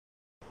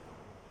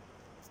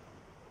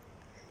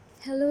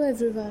Hello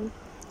everyone.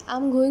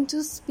 I'm going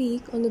to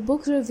speak on the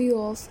book review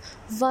of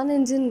One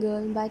Indian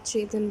Girl by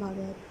Chetan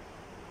Bhagat.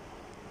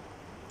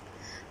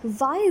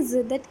 Why is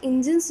it that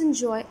Indians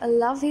enjoy a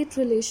love-hate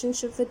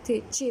relationship with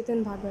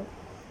Chetan Bhagat?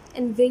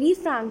 And very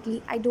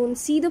frankly, I don't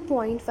see the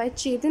point why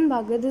Chetan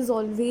Bhagat is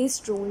always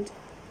trolled.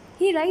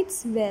 He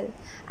writes well,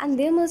 and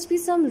there must be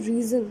some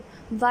reason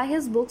why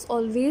his books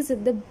always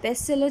hit the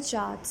bestseller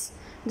charts,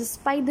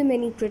 despite the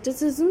many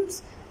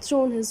criticisms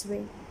thrown his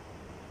way.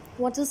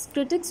 What his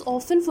critics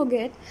often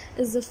forget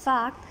is the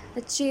fact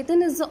that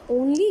Chetan is the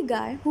only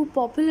guy who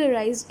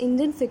popularized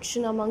Indian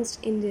fiction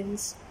amongst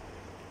Indians.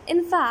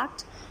 In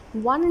fact,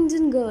 One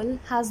Indian Girl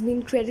has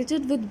been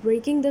credited with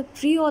breaking the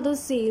pre order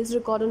sales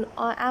record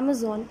on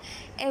Amazon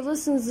ever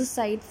since the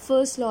site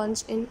first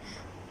launched in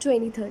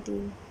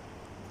 2013.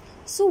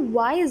 So,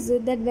 why is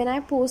it that when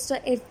I post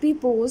a FB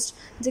post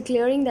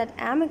declaring that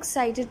I'm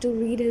excited to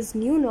read his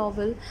new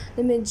novel,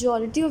 the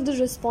majority of the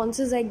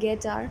responses I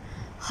get are,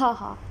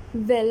 haha,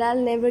 well, I'll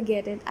never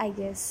get it, I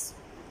guess.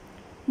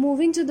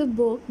 Moving to the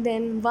book,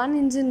 then, One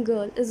Indian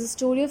Girl is a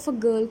story of a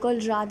girl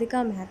called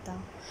Radhika Mehta,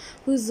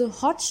 who is a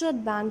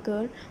hotshot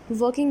banker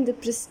working in the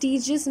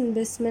prestigious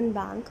investment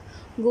bank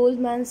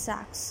Goldman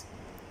Sachs.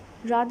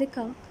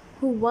 Radhika,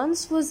 who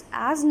once was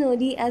as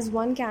nerdy as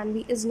one can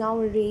be, is now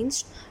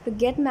arranged to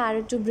get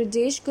married to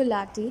Brijesh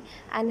Gulati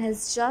and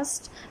has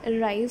just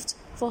arrived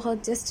for her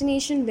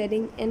destination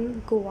wedding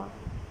in Goa.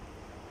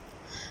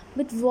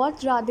 But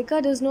what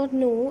Radhika does not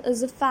know is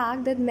the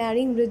fact that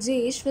marrying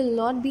Brijesh will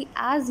not be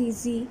as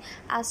easy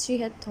as she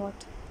had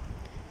thought.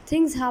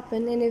 Things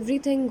happen and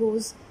everything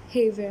goes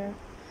haywire.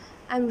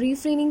 I'm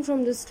refraining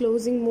from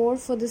disclosing more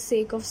for the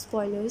sake of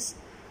spoilers.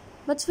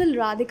 But will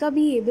Radhika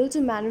be able to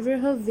maneuver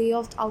her way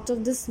out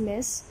of this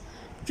mess?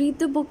 Read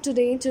the book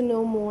today to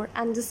know more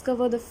and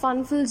discover the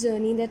fun-filled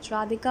journey that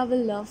Radhika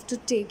will love to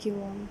take you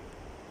on.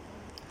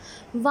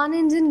 One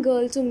Indian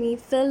Girl to me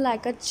felt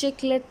like a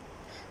chick lit,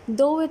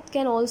 though it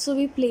can also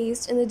be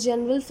placed in the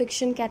general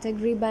fiction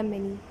category by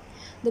many.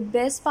 The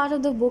best part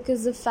of the book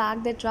is the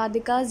fact that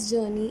Radhika's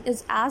journey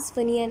is as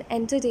funny and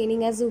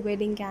entertaining as a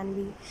wedding can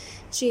be.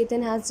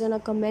 Chetan has done a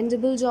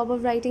commendable job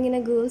of writing in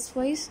a girl's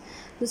voice.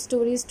 The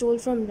story is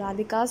told from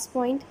Radhika's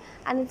point,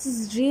 and it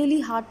is really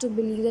hard to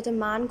believe that a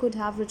man could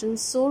have written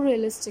so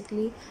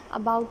realistically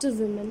about a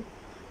woman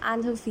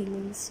and her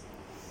feelings.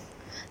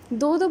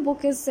 Though the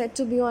book is said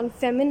to be on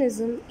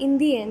feminism, in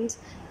the end,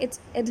 it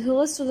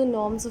adheres to the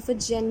norms of a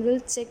general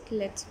chick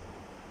lit.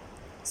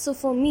 So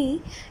for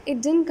me,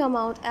 it didn't come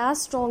out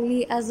as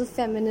strongly as a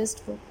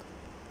feminist book.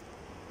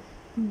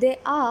 There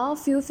are a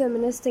few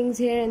feminist things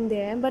here and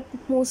there, but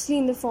mostly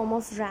in the form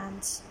of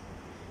rants.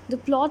 The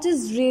plot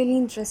is really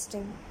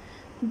interesting.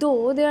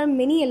 Though there are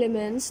many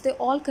elements, they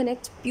all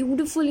connect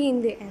beautifully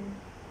in the end.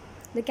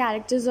 The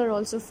characters are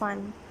also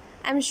fun.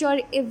 I'm sure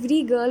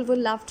every girl would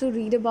love to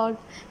read about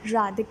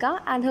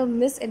Radhika and her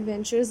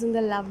misadventures in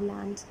the love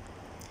land.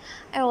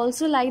 I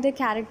also like the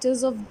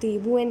characters of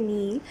Debu and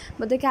Neil,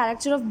 but the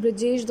character of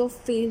Brijesh though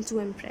failed to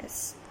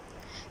impress.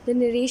 The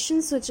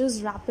narration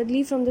switches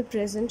rapidly from the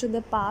present to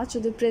the past to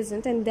the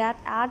present, and that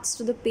adds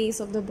to the pace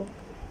of the book.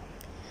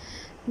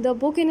 The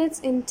book in its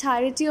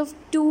entirety of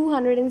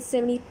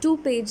 272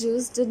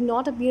 pages did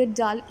not appear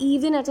dull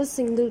even at a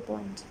single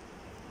point.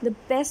 The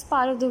best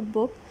part of the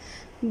book,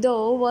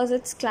 though, was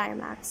its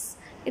climax.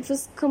 It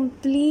was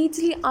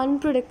completely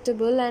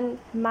unpredictable and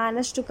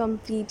managed to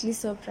completely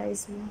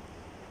surprise me.